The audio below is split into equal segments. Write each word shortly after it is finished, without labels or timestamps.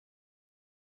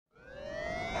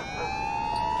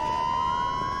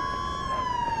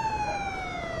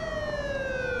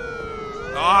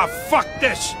Ah, fuck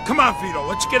this. Come on, Vito,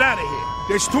 let's get out of here.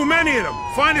 There's too many of them.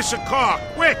 Find us a car,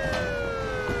 quick.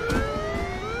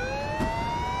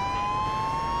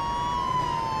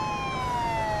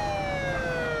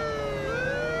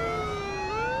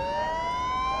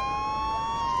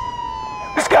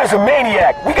 This guy's a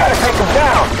maniac. We gotta take him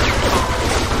down.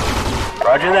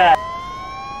 Roger that.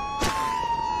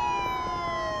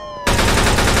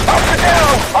 Officer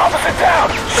down! Officer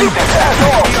down! Shoot this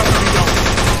asshole!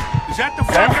 Is that the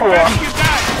fucking best you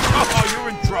got? Oh, you're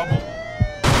in trouble.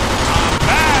 I'm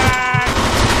back!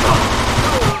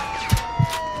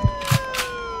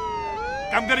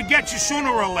 I'm gonna get you sooner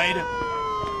or later.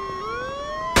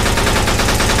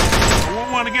 I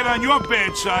won't want to get on your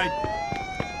bad side.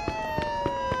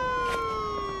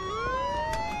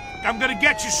 I'm gonna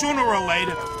get you sooner or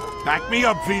later. Back me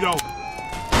up, Vito.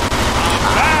 I'm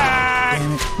back!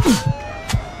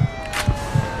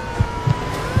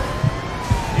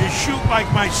 You shoot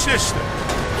like my sister.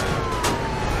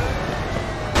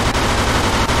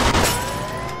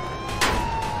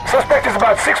 Suspect is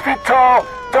about 6 feet tall,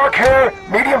 dark hair,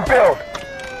 medium build.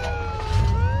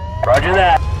 Roger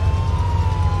that.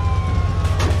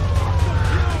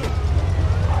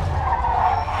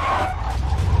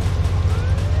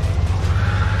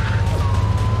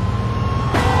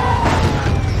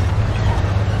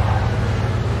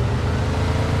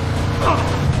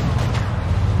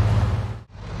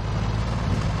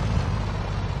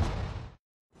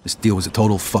 This deal was a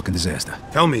total fucking disaster.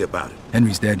 Tell me about it.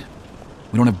 Henry's dead.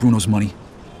 We don't have Bruno's money.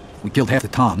 We killed half the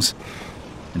Toms.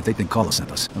 And if they think Carlo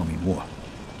sent us, that'll mean war.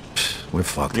 We're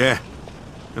fucked. Yeah.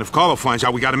 And if Carlo finds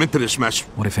out we got him into this mess...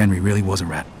 What if Henry really was a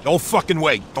rat? No fucking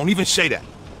way. Don't even say that.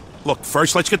 Look,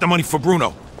 first let's get the money for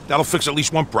Bruno. That'll fix at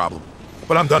least one problem.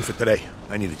 But I'm done for today.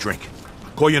 I need a drink.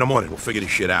 I'll call you in the morning. We'll figure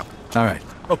this shit out. All right.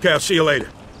 Okay, I'll see you later.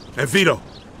 And Vito,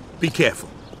 be careful.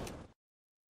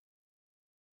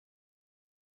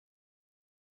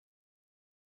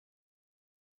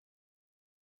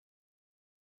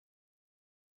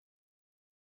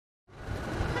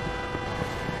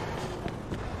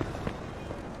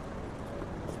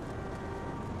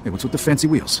 Hey, what's with the fancy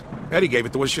wheels? Eddie gave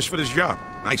it to us just for this job.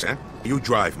 Nice, huh? You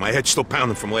drive. My head's still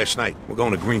pounding from last night. We're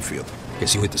going to Greenfield.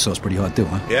 Guess you hit the sauce pretty hard too,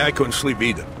 huh? Yeah, I couldn't sleep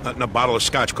either. Nothing a bottle of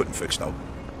scotch couldn't fix, though.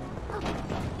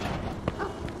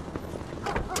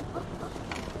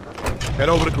 Head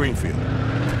over to Greenfield.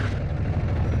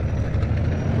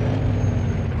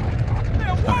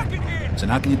 Right. So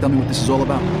now can you tell me what this is all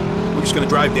about? We're just gonna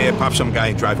drive there, pop some guy,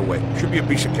 and drive away. Should be a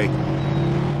piece of cake.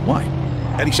 Why?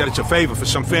 Eddie said it's a favor for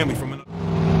some family from another...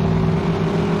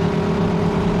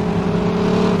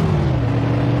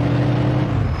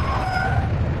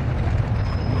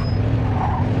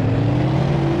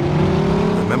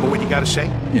 Remember what you gotta say?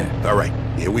 Yeah. All right,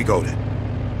 here we go then.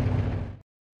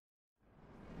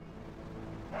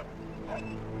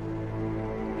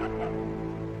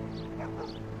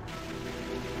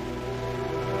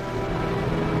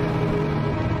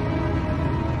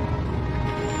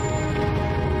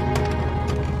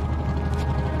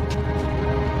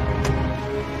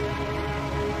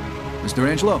 Mr.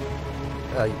 Angelo?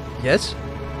 Yes?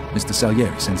 Mr.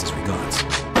 Salieri sends his regards.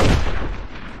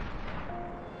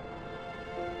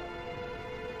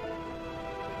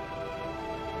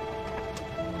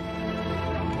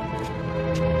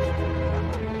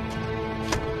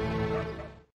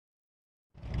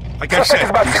 Like I said,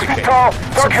 about 6 feet tall,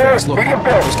 dark hair, medium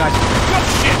build. No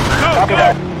shit! Go, go!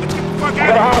 Let's get the fuck We out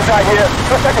got a of homicide here.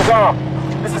 Suspect is armed.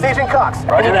 This is Agent Cox.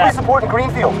 Roger that. Police support in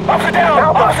Greenfield. Officer down!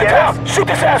 Now, officer down! Shoot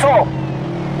this asshole!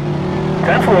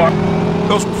 10-4.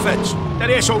 Those were feds. That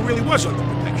asshole really was under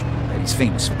protection. He's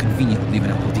famous for conveniently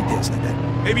leaving out little details like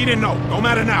that. Maybe you didn't know. Don't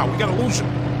matter now. We gotta lose him.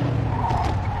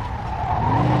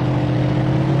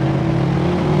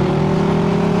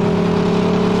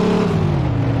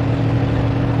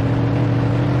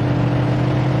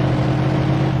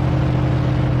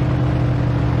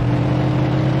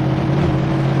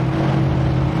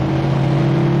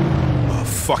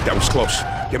 Fuck, that was close.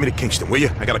 Get me to Kingston, will you?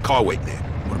 I got a car waiting there.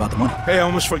 What about the money? Hey, I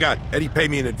almost forgot. Eddie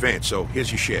paid me in advance, so here's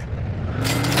your share.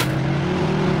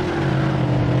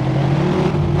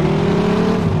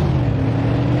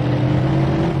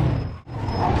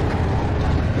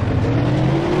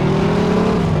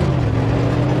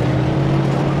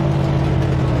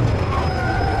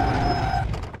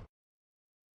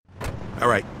 All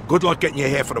right, good luck getting your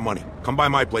half of the money. Come by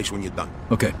my place when you're done.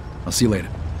 Okay, I'll see you later.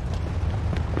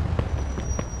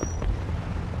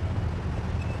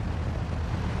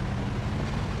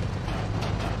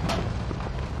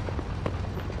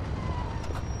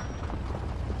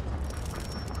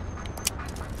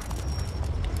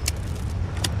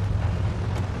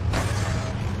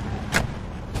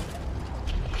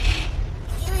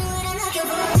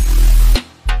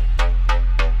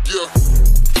 Yeah.